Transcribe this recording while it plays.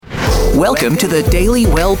Welcome to the Daily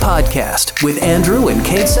Well Podcast with Andrew and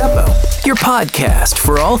Kate Seppo, your podcast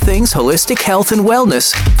for all things holistic health and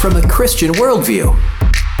wellness from a Christian worldview.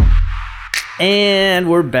 And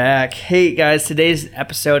we're back. Hey guys, today's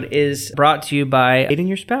episode is brought to you by dating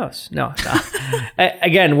your spouse. No.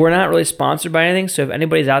 Again, we're not really sponsored by anything, so if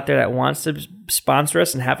anybody's out there that wants to sponsor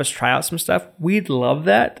us and have us try out some stuff, we'd love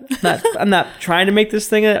that. I'm not trying to make this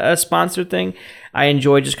thing a sponsored thing. I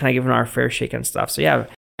enjoy just kind of giving our fair shake on stuff. So yeah.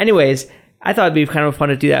 Anyways, I thought it'd be kind of fun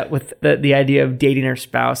to do that with the idea of dating our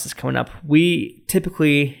spouse is coming up. We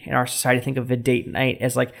typically in our society think of a date night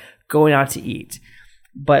as like going out to eat,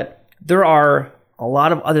 but there are a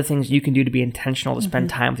lot of other things you can do to be intentional to spend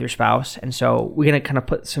time with your spouse. And so we're going to kind of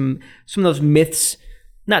put some of those myths,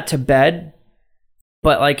 not to bed,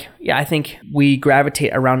 but like, yeah, I think we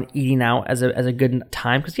gravitate around eating out as a good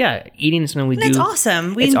time. Because yeah, eating is something we do. It's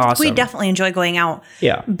awesome. We definitely enjoy going out.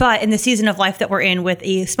 Yeah. But in the season of life that we're in with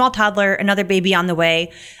a small toddler, another baby on the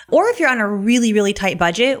way, or if you're on a really, really tight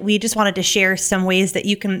budget, we just wanted to share some ways that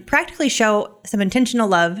you can practically show some intentional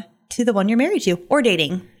love to the one you're married to or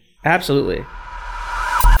dating. Absolutely.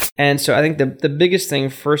 And so I think the biggest thing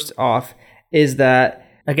first off is that,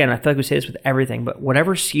 again, I feel like we say this with everything, but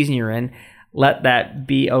whatever season you're in, let that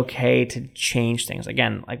be okay to change things.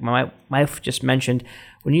 Again, like my wife just mentioned,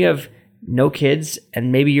 when you have no kids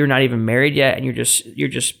and maybe you're not even married yet and you're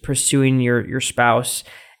just pursuing your spouse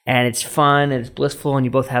and it's fun and it's blissful and you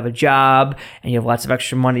both have a job and you have lots of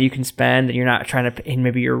extra money you can spend and you're not trying to, and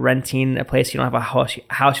maybe you're renting a place, you don't have a house you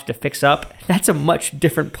have to fix up. That's a much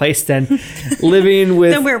different place than living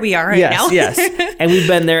with... than where we are right now. Yes. And we've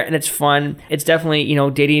been there and it's fun. It's definitely,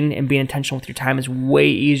 dating and being intentional with your time is way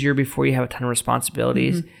easier before you have a ton of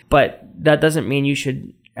responsibilities. But that doesn't mean you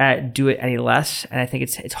should do it any less, and I think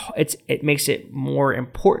it makes it more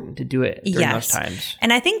important to do it during those times.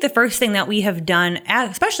 And I think the first thing that we have done,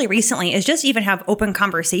 especially recently, is just even have open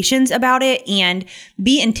conversations about it and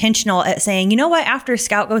be intentional at saying, you know what, after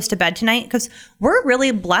Scout goes to bed tonight, because we're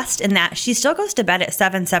really blessed in that she still goes to bed at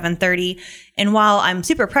 7:30, and while I'm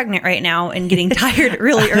super pregnant right now and getting tired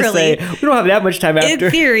really early, we don't have that much time after.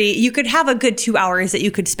 In theory, you could have a good 2 hours that you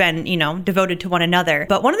could spend, devoted to one another.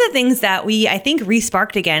 But one of the things that I think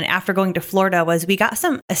re-sparked again after going to Florida was we got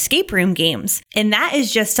some escape room games. And that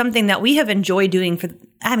is just something that we have enjoyed doing for,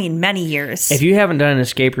 many years. If you haven't done an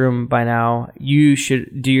escape room by now, you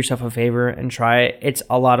should do yourself a favor and try it. It's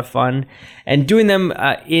a lot of fun. And doing them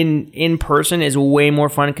in person is way more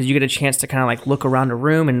fun because you get a chance to kind of like look around a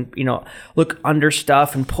room and, look under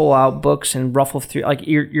stuff and pull out books and ruffle through. Like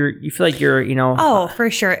you feel like you're, Oh,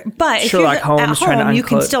 for sure. But if you're at home, you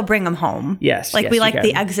can still bring them home. Yes. We like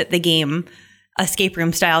the exit the game escape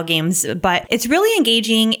room style games, but it's really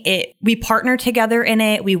engaging. We partner together in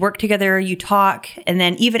it. We work together, you talk. And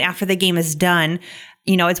then even after the game is done,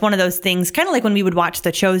 it's one of those things, kind of like when we would watch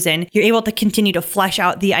The Chosen, you're able to continue to flesh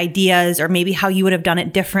out the ideas or maybe how you would have done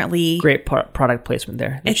it differently. Great product placement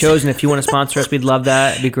there. The Chosen, if you want to sponsor us, we'd love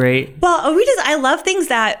that. It'd be great. Well, I love things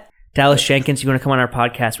that... Dallas Jenkins, you want to come on our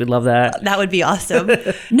podcast? We'd love that. That would be awesome.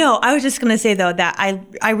 No, I was just going to say, though, that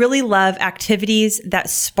I really love activities that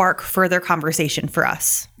spark further conversation for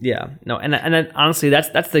us. Yeah. No, and honestly, that's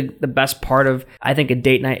the best part of, I think, a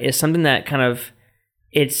date night is something that kind of,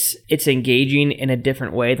 it's engaging in a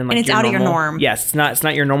different way than like and it's out of your norm. Yes, it's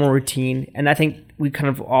not your normal routine. And I think we kind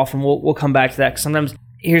of often, we'll come back to that because sometimes,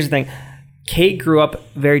 here's the thing, Kate grew up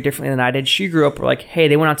very differently than I did. She grew up like, hey,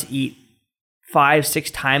 they went out to eat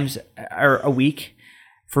 5-6 times a week.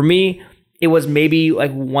 For me, it was maybe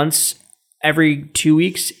like once every 2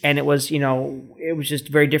 weeks, and it was it was just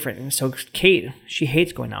very different. And so Kate, she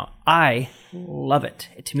hates going out. I love it.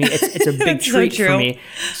 To me, it's a big treat for me.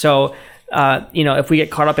 So if we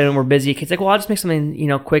get caught up in it and we're busy, Kate's like, well, I'll just make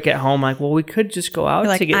something quick at home. I'm like, well, we could just go out.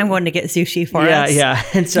 I'm going to get sushi for us. Yeah.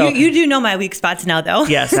 And so you do know my weak spots now, though.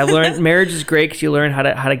 Yes, I've learned marriage is great because you learn how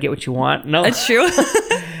to get what you want. No, that's true.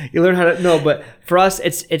 You learn how to but for us,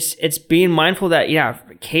 it's being mindful that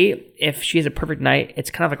Kate, if she has a perfect night,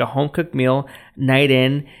 it's kind of like a home cooked meal, night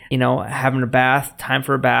in, having a bath, time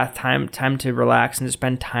for a bath, time to relax and to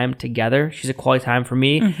spend time together. She's a quality time for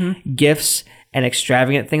me. Mm-hmm. Gifts and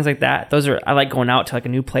extravagant things like that. I like going out to like a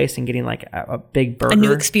new place and getting like a big burger, a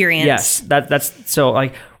new experience. Yes, that's so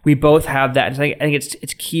like we both have that. And I think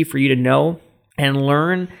it's key for you to know and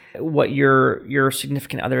learn what your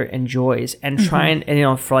significant other enjoys and try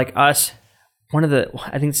and for like us, I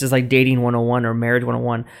think this is like dating 101 or marriage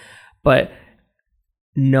 101, but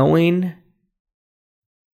knowing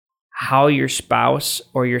how your spouse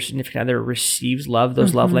or your significant other receives love,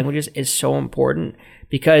 those love languages is so important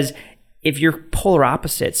because if you're polar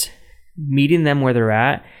opposites, meeting them where they're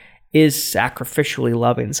at is sacrificially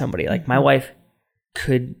loving somebody. Like my wife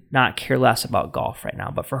could not care less about golf right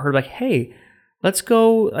now, but for her, like, hey, let's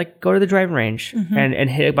go to the driving range and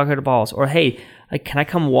hit a bucket of balls. Or, hey, like, can I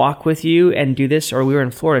come walk with you and do this? Or we were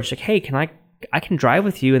in Florida. She's like, hey, I can drive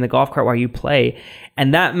with you in the golf cart while you play.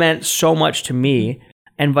 And that meant so much to me,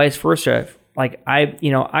 and vice versa. Like I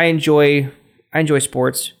enjoy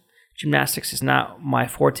sports. Gymnastics is not my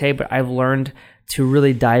forte, but I've learned to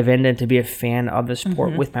really dive in and to be a fan of the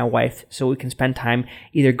sport with my wife, so we can spend time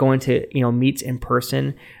either going to, meets in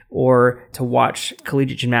person or to watch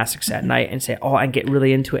collegiate gymnastics at night and say, oh, I get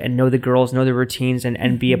really into it and know the girls, know the routines,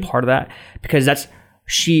 and be a part of that, because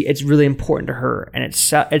it's really important to her, and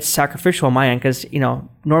it's sacrificial on my end, because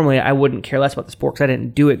normally I wouldn't care less about the sport because I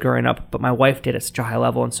didn't do it growing up, but my wife did at such a high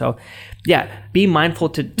level. And so be mindful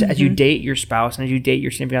to as you date your spouse and as you date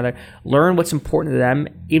your significant other, learn what's important to them,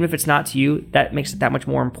 even if it's not to you. That makes it that much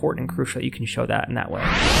more important and crucial that you can show that in that way.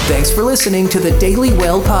 Thanks for listening to the Daily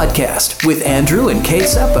Well podcast with Andrew and Kate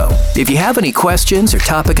Seppo. If you have any questions or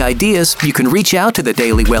topic ideas, you can reach out to the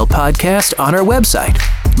Daily Well podcast on our website,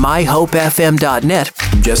 myhopefm.net.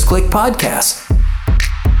 Just click podcasts.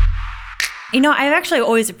 I've actually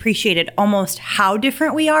always appreciated almost how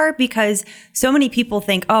different we are, because so many people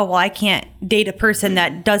think, oh, well, I can't date a person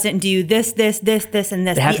that doesn't do this, and this.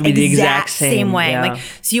 They have to be the exact same way. Yeah. Like,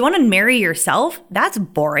 so you want to marry yourself? That's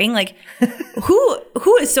boring. Like,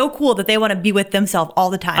 who is so cool that they want to be with themselves all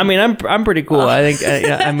the time? I mean, I'm pretty cool. I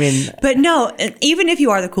think, But no, even if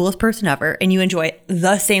you are the coolest person ever and you enjoy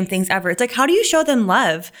the same things ever, it's like, how do you show them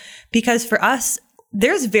love? Because for us,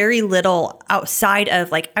 there's very little outside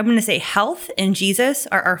of, like, I'm going to say health and Jesus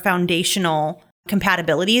are our foundational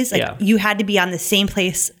compatibilities. Like, you had to be on the same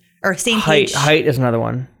place or same page. Height is another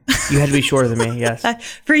one. You had to be shorter than me. Yes.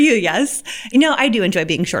 For you, yes. I do enjoy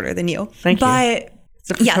being shorter than you. Thank you. But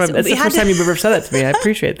it's the first time you've ever said that to me. I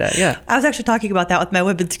appreciate that. Yeah. I was actually talking about that with my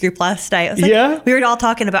women's group last night. I was like, we were all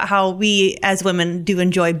talking about how we as women do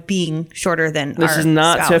enjoy being shorter than This our is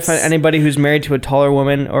not spouse. to offend anybody who's married to a taller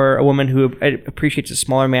woman or a woman who appreciates a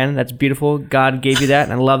smaller man. That's beautiful. God gave you that,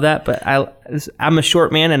 and I love that. But I'm a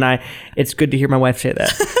short man, and it's good to hear my wife say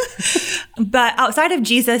that. But outside of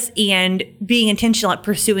Jesus and being intentional at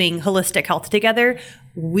pursuing holistic health together,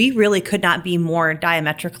 we really could not be more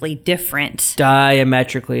diametrically different.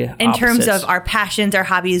 Diametrically in opposites. terms of our passions, our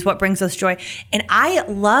hobbies, what brings us joy. And I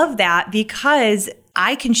love that, because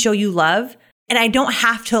I can show you love, and I don't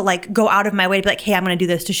have to go out of my way to be like, hey, I'm going to do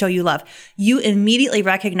this to show you love. You immediately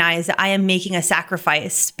recognize that I am making a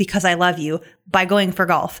sacrifice because I love you by going for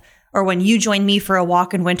golf. Or when you join me for a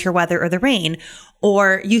walk in winter weather or the rain,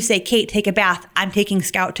 or you say, Kate, take a bath, I'm taking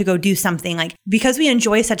Scout to go do something. Because we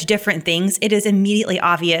enjoy such different things, it is immediately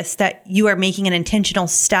obvious that you are making an intentional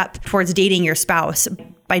step towards dating your spouse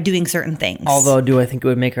by doing certain things. Although, do I think it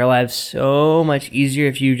would make our lives so much easier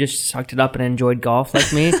if you just sucked it up and enjoyed golf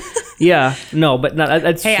like me? Yeah, no, but no,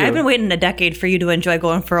 that's Hey, true. I've been waiting a decade for you to enjoy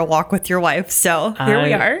going for a walk with your wife, so here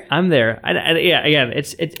we are. I'm there. Yeah, again,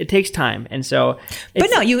 it takes time, and so. But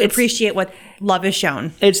no, you appreciate what love is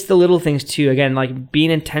shown. It's the little things too. Again, being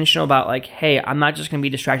intentional about hey, I'm not just going to be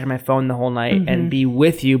distracted by my phone the whole night and be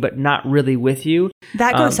with you, but not really with you.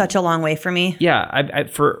 That goes such a long way for me. Yeah,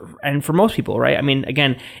 for most people, right? I mean,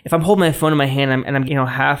 again, if I'm holding my phone in my hand and I'm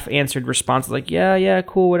half answered responses yeah,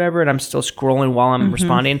 cool, whatever, and I'm still scrolling while I'm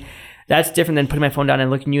responding. That's different than putting my phone down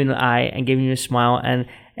and looking you in the eye and giving you a smile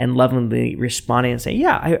and lovingly responding and saying,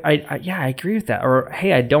 I agree with that. Or,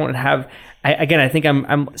 hey, I don't have, I think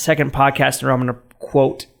I'm second podcast in a row, I'm going to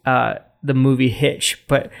quote the movie Hitch,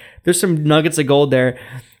 but there's some nuggets of gold there.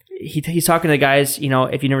 He's talking to the guys,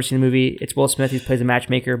 if you've never seen the movie, it's Will Smith, he plays a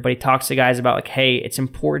matchmaker, but he talks to guys about hey, it's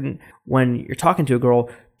important when you're talking to a girl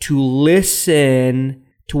to listen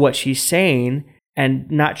to what she's saying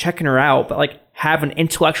and not checking her out, but have an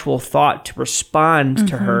intellectual thought to respond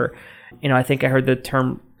to her. I think I heard the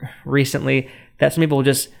term recently that some people will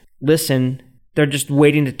just listen. They're just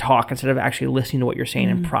waiting to talk instead of actually listening to what you're saying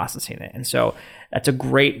and processing it. And so that's a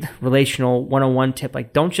great relational 101 tip.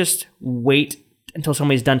 Don't just wait until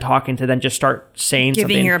somebody's done talking to then just start saying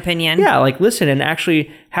Giving something. your opinion. Yeah, listen and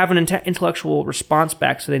actually have an intellectual response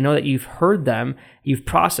back so they know that you've heard them, you've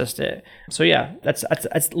processed it. So yeah, that's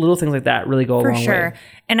little things like that really go a long way. For sure.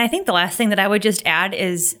 And I think the last thing that I would just add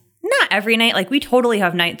is not every night. We totally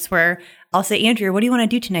have nights where I'll say, Andrew, what do you want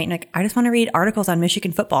to do tonight? And I just want to read articles on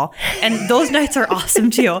Michigan football. And those nights are awesome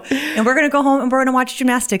too. And we're going to go home and we're going to watch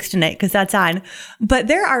gymnastics tonight because that's on. But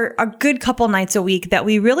there are a good couple nights a week that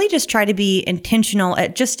we really just try to be intentional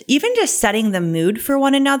at just setting the mood for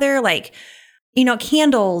one another.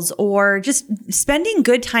 Candles or just spending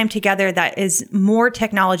good time together that is more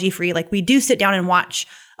technology free. We do sit down and watch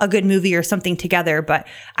a good movie or something together. But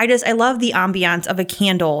I love the ambiance of a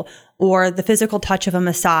candle or the physical touch of a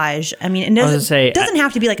massage. I mean, it doesn't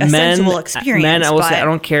have to be like a sensual experience. Men, I will say, I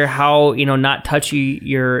don't care how, not touchy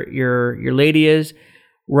your lady is.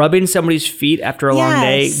 Rubbing somebody's feet after a long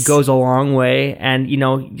day goes a long way. And,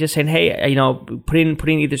 just saying, hey,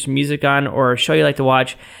 putting either some music on or a show you like to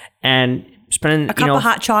watch and spending a cup of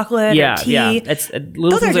hot chocolate or tea. Yeah.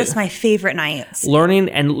 Those are just my favorite nights. Learning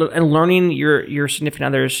and learning your significant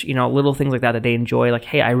others, little things like that they enjoy. Like,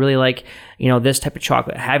 hey, I really like, this type of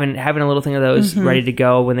chocolate. Having a little thing of those ready to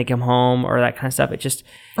go when they come home or that kind of stuff. It just...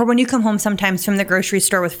 Or when you come home sometimes from the grocery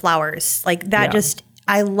store with flowers. Like that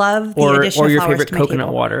I love the addition of flowers to my table. Or your favorite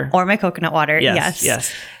coconut water. Or my coconut water,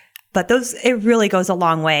 yes. But it really goes a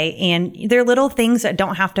long way. And they're little things that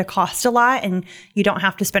don't have to cost a lot, and you don't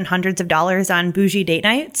have to spend hundreds of dollars on bougie date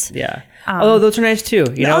nights. Yeah. Although those are nice too.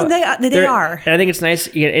 They are. And I think it's nice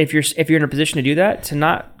if you're in a position to do that, to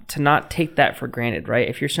not take that for granted, right?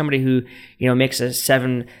 If you're somebody who, makes a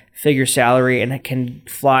 7-figure salary and can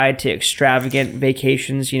fly to extravagant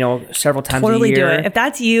vacations, several times a year. Totally do it. If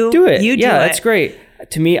that's you, do it. You do it. Yeah, that's great.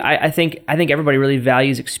 To me, I think everybody really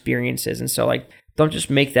values experiences. And so don't just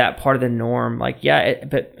make that part of the norm. But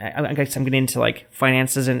I guess I'm getting into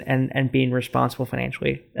finances and being responsible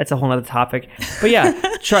financially. That's a whole other topic. But yeah,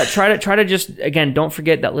 try to just, again, don't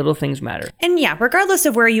forget that little things matter. And yeah, regardless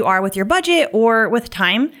of where you are with your budget or with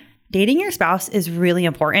time, dating your spouse is really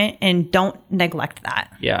important, and don't neglect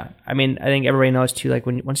that. Yeah. I mean, I think everybody knows too,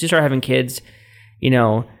 once you start having kids,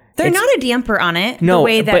 they're not a damper on it. No, the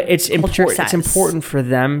way that but it's important. It's important for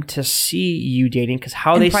them to see you dating, because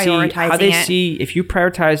how they see if you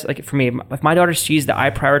prioritize. For me, if my daughter sees that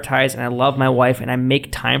I prioritize and I love my wife and I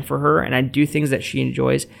make time for her and I do things that she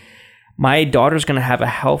enjoys, my daughter's going to have a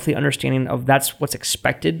healthy understanding of that's what's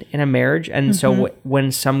expected in a marriage. And so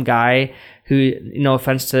when some guy who, no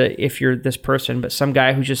offense to if you're this person, but some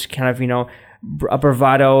guy who's just kind of a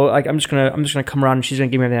bravado, I'm just gonna come around and she's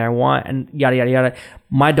gonna give me everything I want and yada yada yada.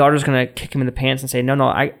 My daughter's gonna kick him in the pants and say, no,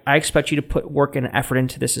 I expect you to put work and effort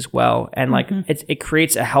into this as well. And it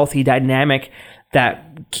creates a healthy dynamic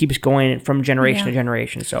that keeps going from generation to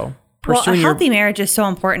generation. So a healthy marriage is so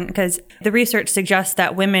important, because the research suggests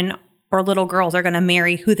that women or little girls are going to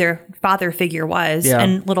marry who their father figure was,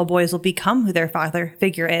 and little boys will become who their father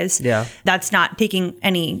figure is. Yeah, that's not taking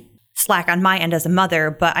any slack on my end as a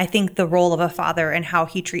mother, but I think the role of a father and how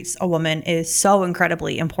he treats a woman is so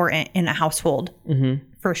incredibly important in a household,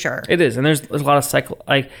 for sure. It is, and there's a lot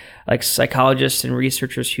of psychologists and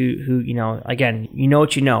researchers who again,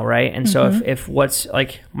 what you know, right? And so if what's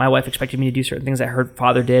my wife expected me to do certain things that her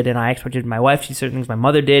father did, and I expected my wife to do certain things my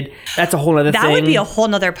mother did, that's a whole other thing. That would be a whole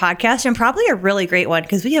nother podcast, and probably a really great one,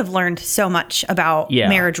 because we have learned so much about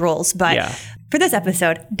marriage roles. But for this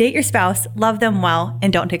episode, date your spouse, love them well,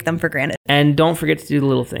 and don't take them for granted. And don't forget to do the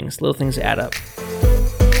little things. Little things add up.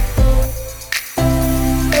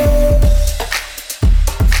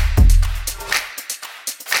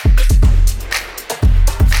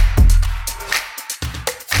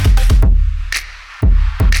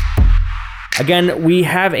 Again, we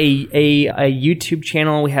have a YouTube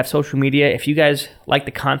channel. We have social media. If you guys like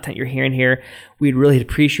the content you're hearing here, we'd really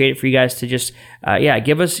appreciate it for you guys to just,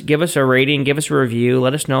 give us a rating, give us a review.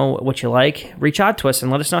 Let us know what you like. Reach out to us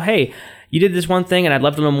and let us know, hey, you did this one thing and I'd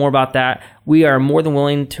love to know more about that. We are more than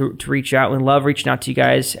willing to reach out. We love reaching out to you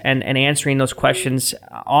guys and answering those questions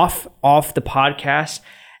off the podcast,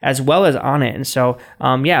 as well as on it. And so,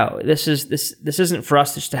 this isn't for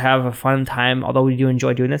us just to have a fun time, although we do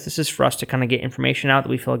enjoy doing this. This is for us to kind of get information out that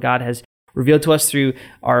we feel God has revealed to us through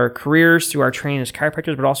our careers, through our training as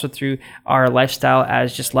chiropractors, but also through our lifestyle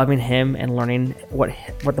as just loving Him and learning what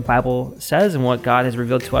the Bible says and what God has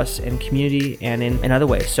revealed to us in community and in other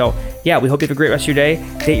ways. So, we hope you have a great rest of your day.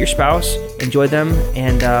 Date your spouse, enjoy them,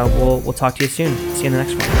 and we'll talk to you soon. See you in the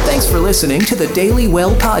next one. Thanks for listening to the Daily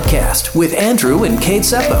Well Podcast with Andrew and Kate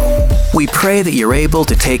Seppo. We pray that you're able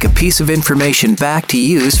to take a piece of information back to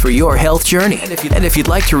use for your health journey. And if you'd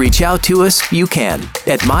like to reach out to us, you can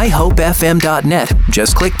at myhopefm.net.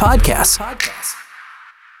 Just click podcasts.